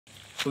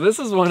So this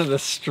is one of the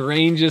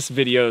strangest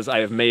videos I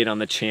have made on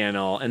the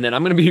channel, and then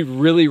I'm gonna be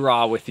really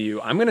raw with you.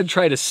 I'm gonna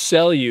try to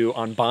sell you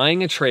on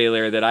buying a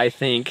trailer that I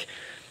think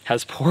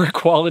has poor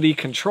quality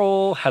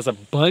control, has a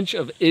bunch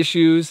of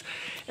issues,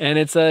 and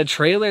it's a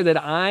trailer that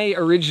I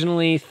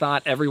originally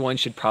thought everyone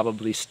should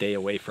probably stay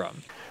away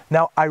from.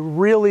 Now, I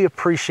really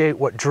appreciate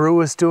what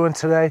Drew is doing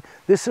today.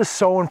 This is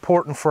so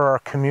important for our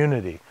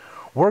community.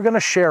 We're gonna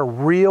share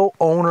real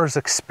owners'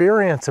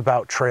 experience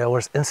about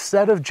trailers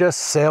instead of just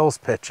sales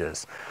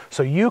pitches.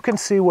 So you can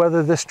see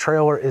whether this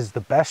trailer is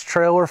the best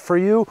trailer for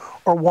you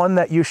or one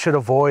that you should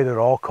avoid at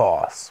all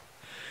costs.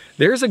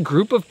 There's a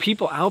group of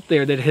people out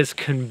there that has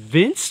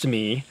convinced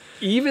me,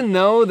 even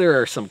though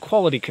there are some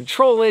quality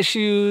control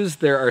issues,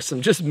 there are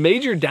some just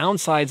major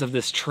downsides of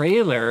this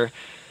trailer,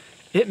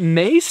 it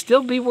may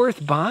still be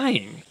worth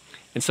buying.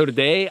 And so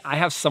today I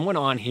have someone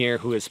on here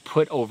who has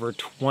put over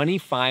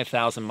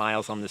 25,000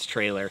 miles on this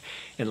trailer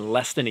in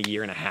less than a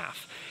year and a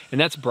half. And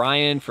that's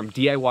Brian from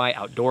DIY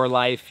Outdoor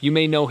Life. You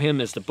may know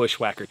him as the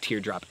Bushwhacker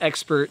teardrop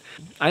expert.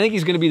 I think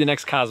he's gonna be the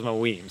next Cosmo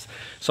Weems.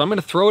 So I'm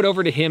gonna throw it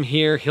over to him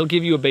here. He'll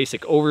give you a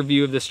basic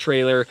overview of this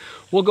trailer.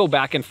 We'll go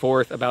back and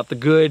forth about the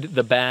good,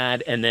 the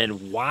bad, and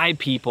then why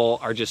people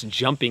are just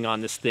jumping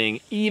on this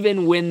thing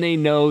even when they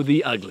know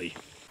the ugly.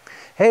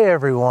 Hey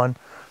everyone.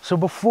 So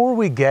before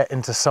we get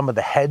into some of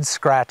the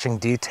head-scratching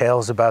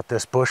details about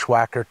this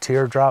Bushwhacker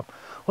teardrop,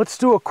 let's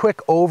do a quick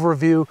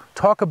overview,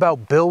 talk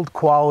about build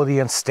quality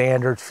and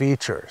standard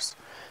features.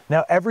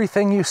 Now,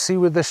 everything you see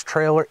with this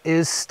trailer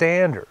is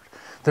standard.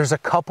 There's a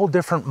couple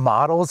different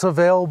models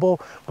available,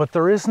 but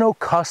there is no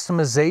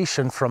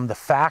customization from the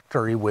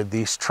factory with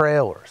these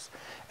trailers.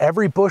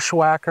 Every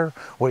Bushwhacker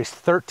weighs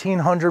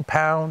 1,300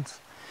 pounds.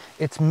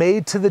 It's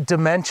made to the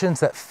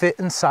dimensions that fit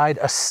inside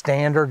a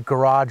standard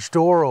garage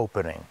door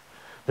opening.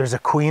 There's a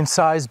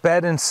queen-size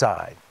bed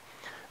inside.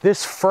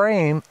 This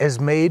frame is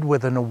made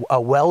with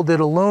a welded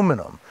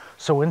aluminum.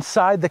 So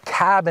inside the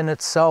cabin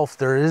itself,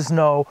 there is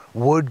no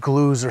wood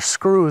glues or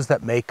screws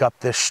that make up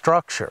this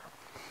structure.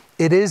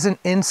 It is an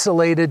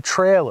insulated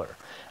trailer,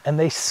 and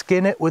they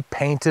skin it with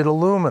painted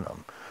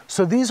aluminum.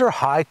 So these are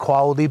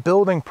high-quality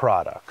building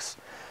products.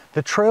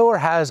 The trailer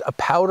has a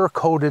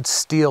powder-coated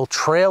steel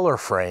trailer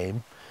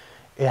frame.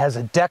 It has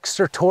a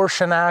Dexter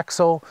torsion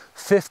axle,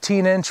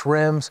 15-inch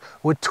rims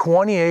with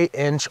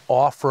 28-inch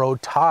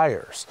off-road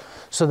tires.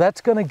 So that's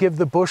going to give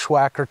the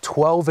Bushwhacker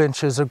 12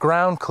 inches of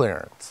ground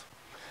clearance.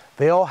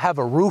 They all have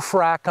a roof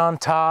rack on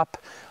top.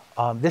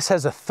 This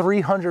has a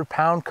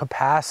 300-pound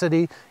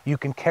capacity. You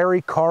can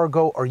carry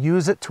cargo or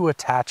use it to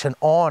attach an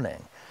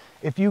awning.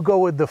 If you go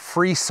with the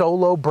free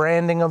solo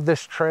branding of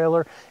this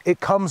trailer,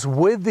 it comes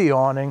with the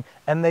awning,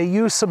 and they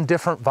use some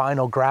different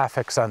vinyl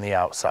graphics on the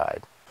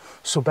outside.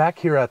 So back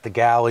here at the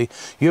galley,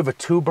 you have a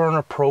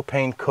 2-burner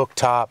propane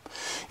cooktop.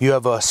 You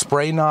have a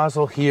spray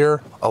nozzle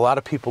here. A lot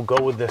of people go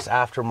with this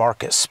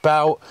aftermarket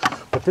spout,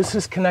 but this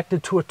is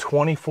connected to a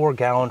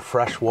 24-gallon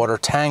freshwater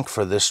tank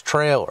for this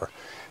trailer.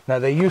 Now,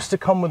 they used to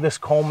come with this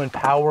Coleman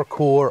power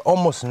cooler.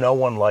 Almost no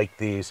one liked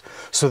these.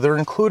 So they're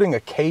including a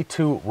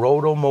K2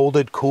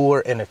 roto-molded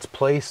cooler in its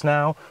place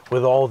now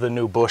with all the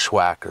new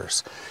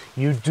Bushwhackers.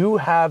 You do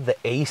have the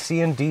AC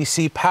and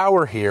DC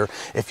power here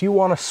if you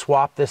want to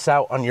swap this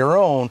out on your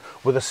own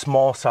with a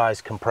small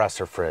size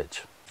compressor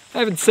fridge. I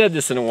haven't said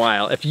this in a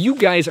while. If you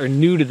guys are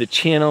new to the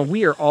channel,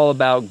 we are all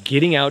about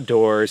getting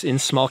outdoors in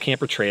small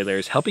camper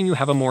trailers, helping you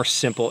have a more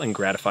simple and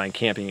gratifying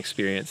camping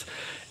experience.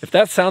 If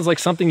that sounds like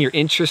something you're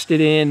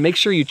interested in, make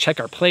sure you check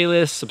our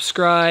playlist,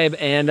 subscribe,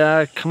 and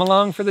come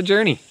along for the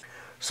journey.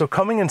 So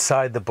coming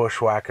inside the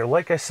Bushwhacker,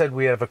 like I said,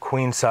 we have a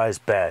queen-size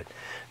bed.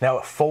 Now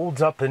it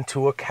folds up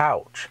into a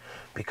couch.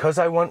 Because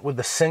I went with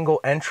the single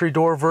entry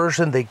door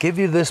version, they give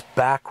you this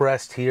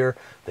backrest here.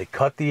 They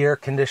cut the air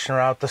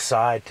conditioner out the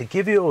side to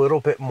give you a little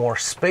bit more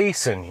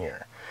space in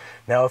here.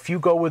 Now, if you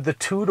go with the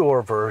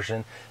 2-door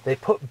version, they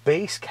put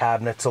base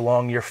cabinets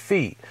along your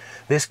feet.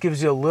 This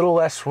gives you a little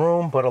less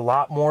room, but a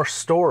lot more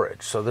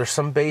storage. So there's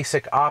some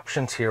basic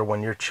options here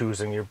when you're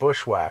choosing your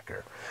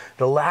Bushwhacker.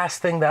 The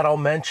last thing that I'll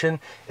mention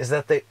is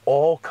that they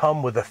all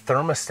come with a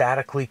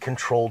thermostatically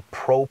controlled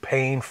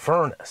propane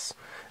furnace.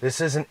 This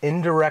is an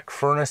indirect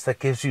furnace that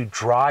gives you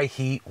dry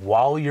heat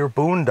while you're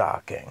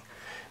boondocking.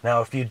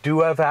 Now, if you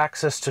do have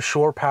access to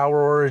shore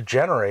power or a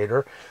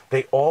generator,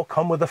 they all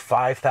come with a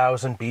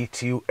 5,000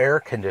 BTU air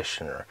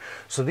conditioner.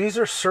 So these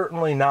are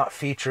certainly not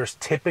features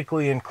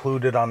typically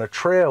included on a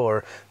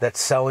trailer that's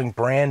selling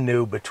brand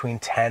new between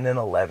 $10,000 and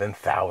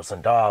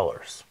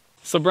 $11,000.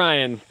 So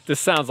Brian, this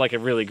sounds like a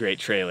really great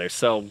trailer.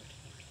 So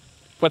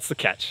what's the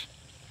catch?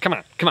 Come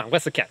on,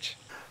 what's the catch?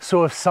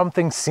 So if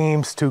something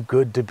seems too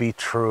good to be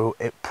true,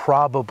 it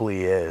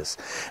probably is.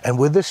 And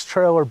with this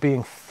trailer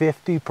being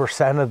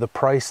 50% of the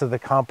price of the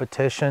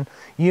competition,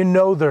 you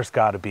know there's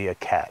got to be a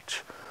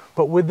catch.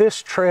 But with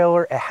this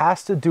trailer, it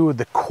has to do with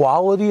the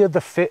quality of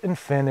the fit and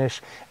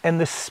finish and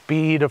the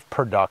speed of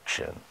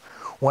production.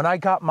 When I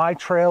got my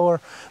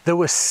trailer, there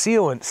was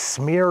sealant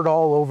smeared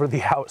all over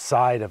the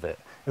outside of it.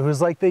 It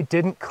was like they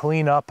didn't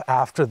clean up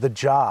after the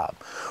job.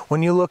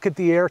 When you look at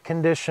the air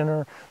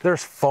conditioner,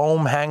 there's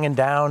foam hanging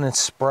down and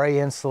spray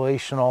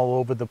insulation all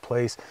over the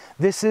place.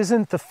 This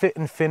isn't the fit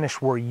and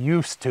finish we're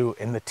used to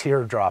in the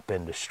teardrop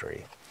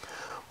industry.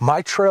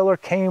 My trailer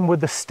came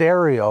with a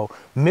stereo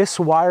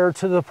miswired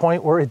to the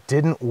point where it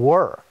didn't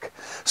work.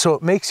 So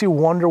it makes you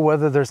wonder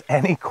whether there's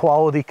any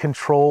quality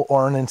control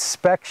or an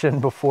inspection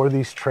before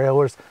these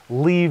trailers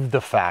leave the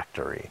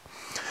factory.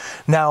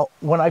 Now,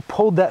 when I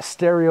pulled that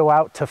stereo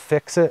out to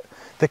fix it,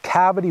 the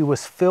cavity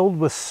was filled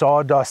with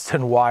sawdust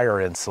and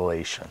wire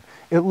insulation.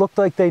 It looked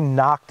like they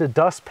knocked a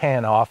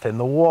dustpan off in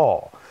the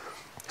wall.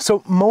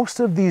 So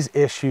most of these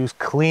issues,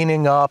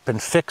 cleaning up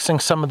and fixing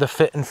some of the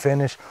fit and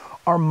finish,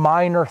 are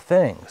minor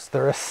things.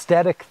 They're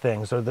aesthetic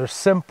things, or they're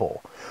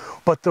simple.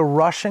 But the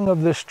rushing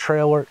of this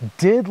trailer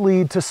did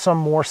lead to some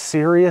more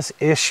serious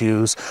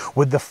issues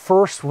with the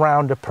first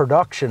round of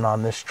production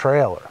on this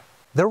trailer.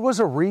 There was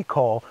a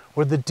recall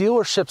where the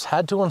dealerships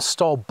had to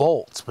install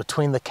bolts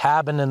between the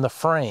cabin and the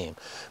frame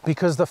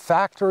because the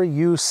factory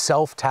used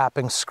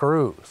self-tapping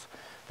screws.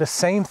 The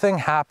same thing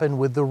happened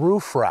with the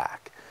roof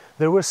rack.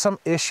 There was some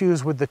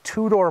issues with the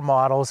two-door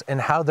models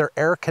and how their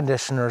air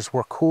conditioners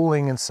were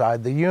cooling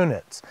inside the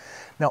units.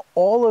 Now,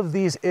 all of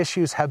these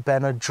issues have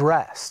been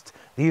addressed.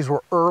 These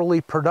were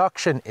early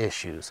production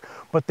issues,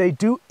 but they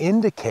do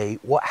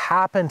indicate what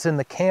happens in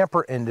the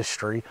camper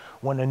industry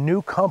when a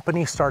new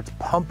company starts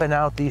pumping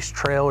out these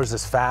trailers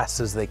as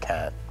fast as they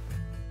can.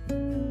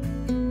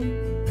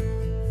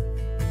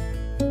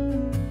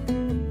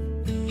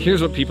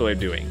 Here's what people are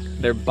doing.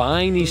 They're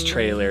buying these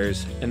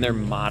trailers and they're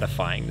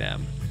modifying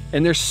them.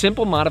 And they're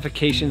simple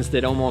modifications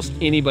that almost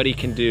anybody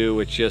can do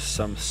with just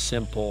some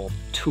simple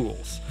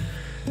tools.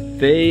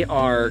 They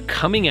are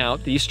coming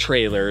out, these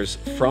trailers,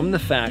 from the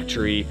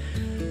factory,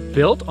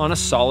 built on a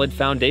solid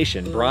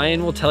foundation.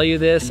 Brian will tell you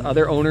this,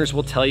 other owners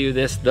will tell you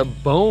this, the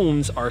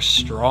bones are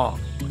strong.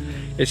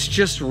 It's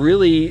just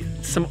really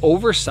some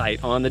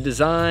oversight on the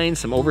design,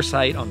 some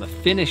oversight on the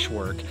finish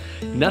work.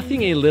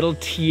 Nothing a little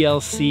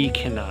TLC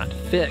cannot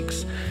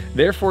fix.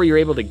 Therefore, you're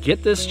able to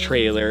get this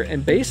trailer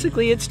and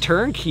basically it's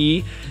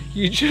turnkey.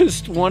 You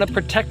just want to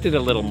protect it a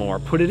little more,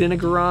 put it in a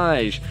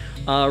garage,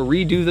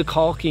 redo the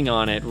caulking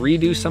on it,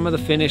 redo some of the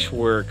finish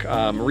work,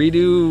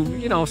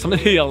 redo, some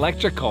of the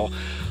electrical.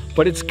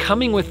 But it's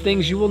coming with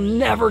things you will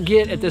never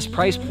get at this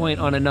price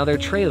point on another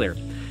trailer.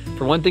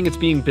 For one thing, it's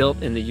being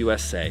built in the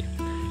USA.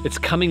 It's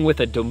coming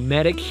with a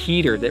Dometic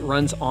heater that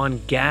runs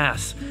on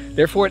gas.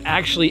 Therefore, it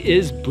actually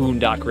is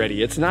boondock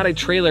ready. It's not a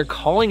trailer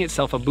calling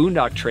itself a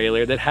boondock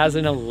trailer that has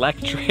an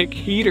electric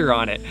heater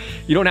on it.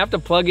 You don't have to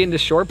plug into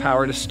shore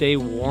power to stay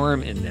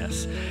warm in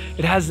this.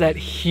 It has that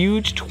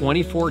huge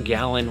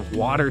 24-gallon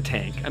water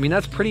tank. I mean,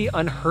 that's pretty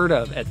unheard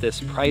of at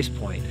this price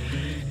point.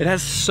 It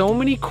has so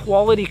many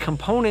quality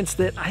components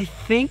that I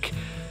think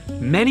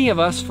many of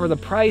us for the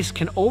price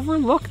can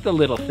overlook the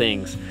little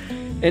things.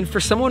 And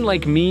for someone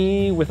like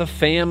me with a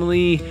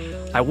family,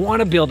 I want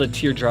to build a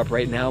teardrop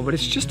right now, but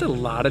it's just a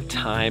lot of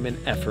time and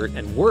effort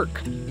and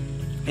work.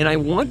 And I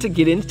want to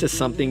get into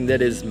something that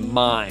is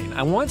mine.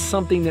 I want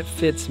something that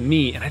fits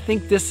me, and I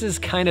think this is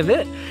kind of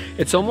it.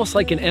 It's almost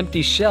like an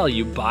empty shell.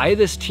 You buy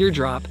this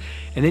teardrop,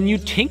 and then you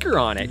tinker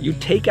on it. You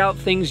take out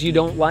things you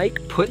don't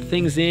like, put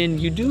things in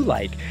you do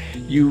like.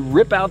 You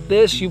rip out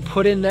this, you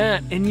put in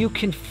that, and you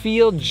can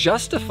feel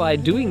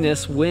justified doing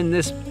this when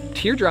this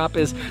teardrop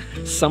is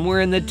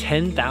somewhere in the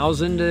 $10,000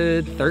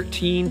 to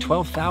 $13,000,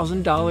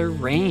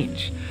 $12,000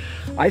 range.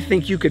 I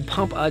think you could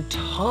pump a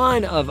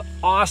ton of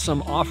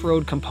awesome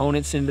off-road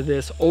components into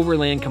this,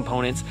 overland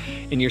components,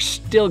 and you're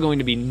still going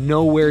to be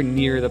nowhere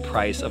near the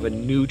price of a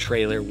new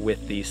trailer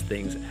with these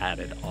things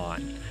added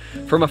on.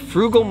 From a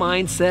frugal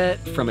mindset,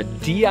 from a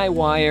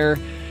DIYer,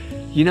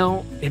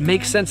 it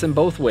makes sense in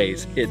both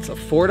ways. It's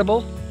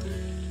affordable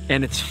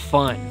and it's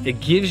fun.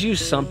 It gives you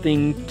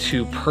something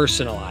to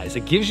personalize.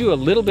 It gives you a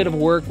little bit of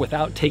work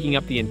without taking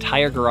up the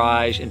entire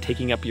garage and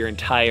taking up your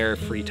entire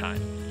free time.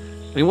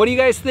 I mean, what do you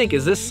guys think?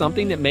 Is this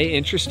something that may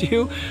interest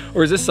you,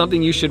 or is this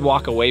something you should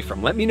walk away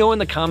from? Let me know in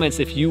the comments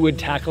if you would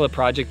tackle a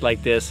project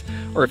like this,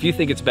 or if you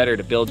think it's better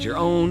to build your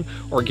own,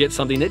 or get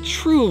something that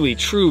truly,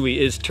 truly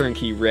is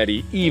turnkey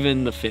ready,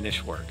 even the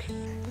finish work.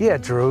 Yeah,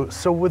 Drew,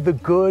 so with the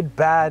good,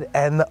 bad,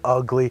 and the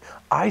ugly,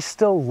 I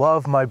still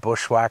love my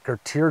Bushwhacker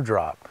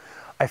teardrop.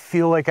 I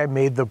feel like I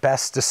made the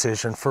best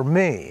decision for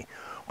me.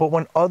 But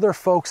when other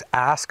folks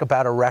ask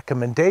about a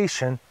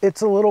recommendation,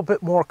 it's a little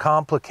bit more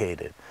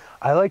complicated.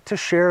 I like to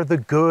share the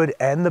good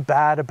and the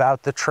bad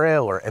about the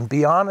trailer and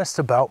be honest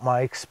about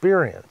my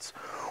experience.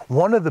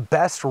 One of the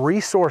best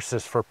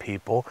resources for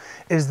people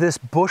is this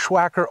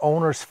Bushwhacker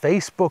Owners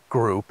Facebook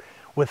group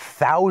with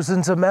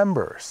thousands of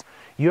members.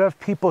 You have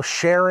people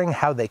sharing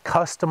how they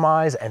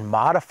customize and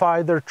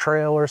modify their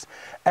trailers,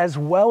 as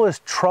well as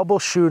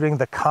troubleshooting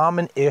the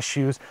common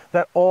issues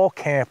that all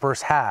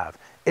campers have.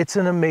 It's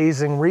an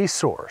amazing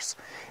resource.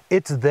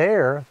 It's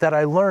there that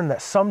I learned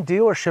that some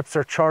dealerships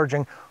are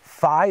charging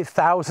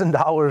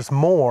 $5,000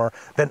 more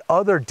than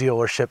other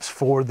dealerships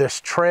for this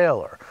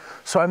trailer.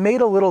 So I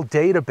made a little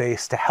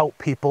database to help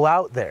people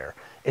out there.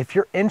 If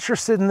you're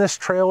interested in this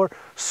trailer,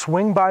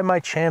 swing by my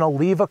channel,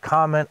 leave a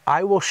comment.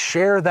 I will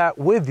share that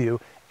with you.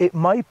 It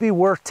might be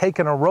worth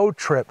taking a road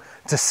trip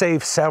to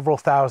save several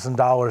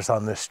 $1,000s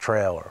on this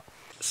trailer.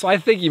 So I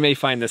think you may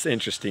find this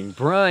interesting.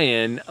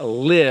 Brian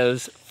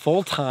lives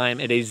full-time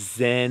at a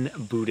Zen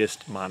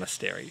Buddhist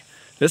monastery.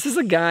 This is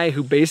a guy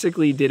who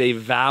basically did a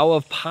vow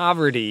of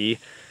poverty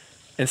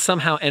and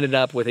somehow ended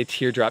up with a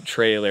teardrop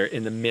trailer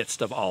in the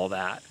midst of all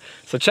that.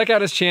 So check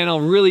out his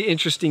channel, really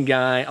interesting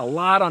guy, a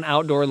lot on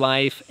outdoor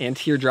life and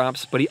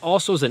teardrops, but he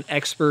also is an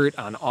expert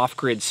on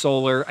off-grid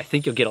solar. I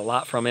think you'll get a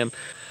lot from him.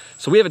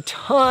 So we have a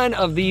ton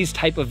of these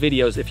type of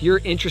videos. If you're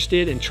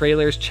interested in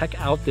trailers, check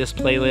out this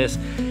playlist.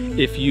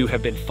 If you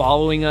have been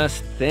following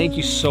us, thank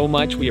you so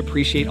much. We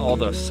appreciate all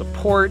the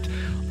support,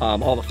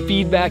 all the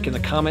feedback in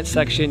the comment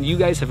section. You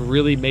guys have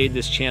really made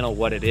this channel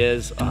what it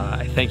is.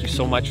 I thank you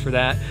so much for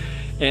that.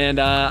 And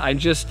I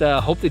just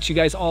hope that you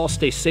guys all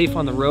stay safe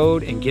on the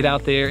road and get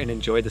out there and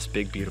enjoy this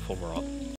big, beautiful world.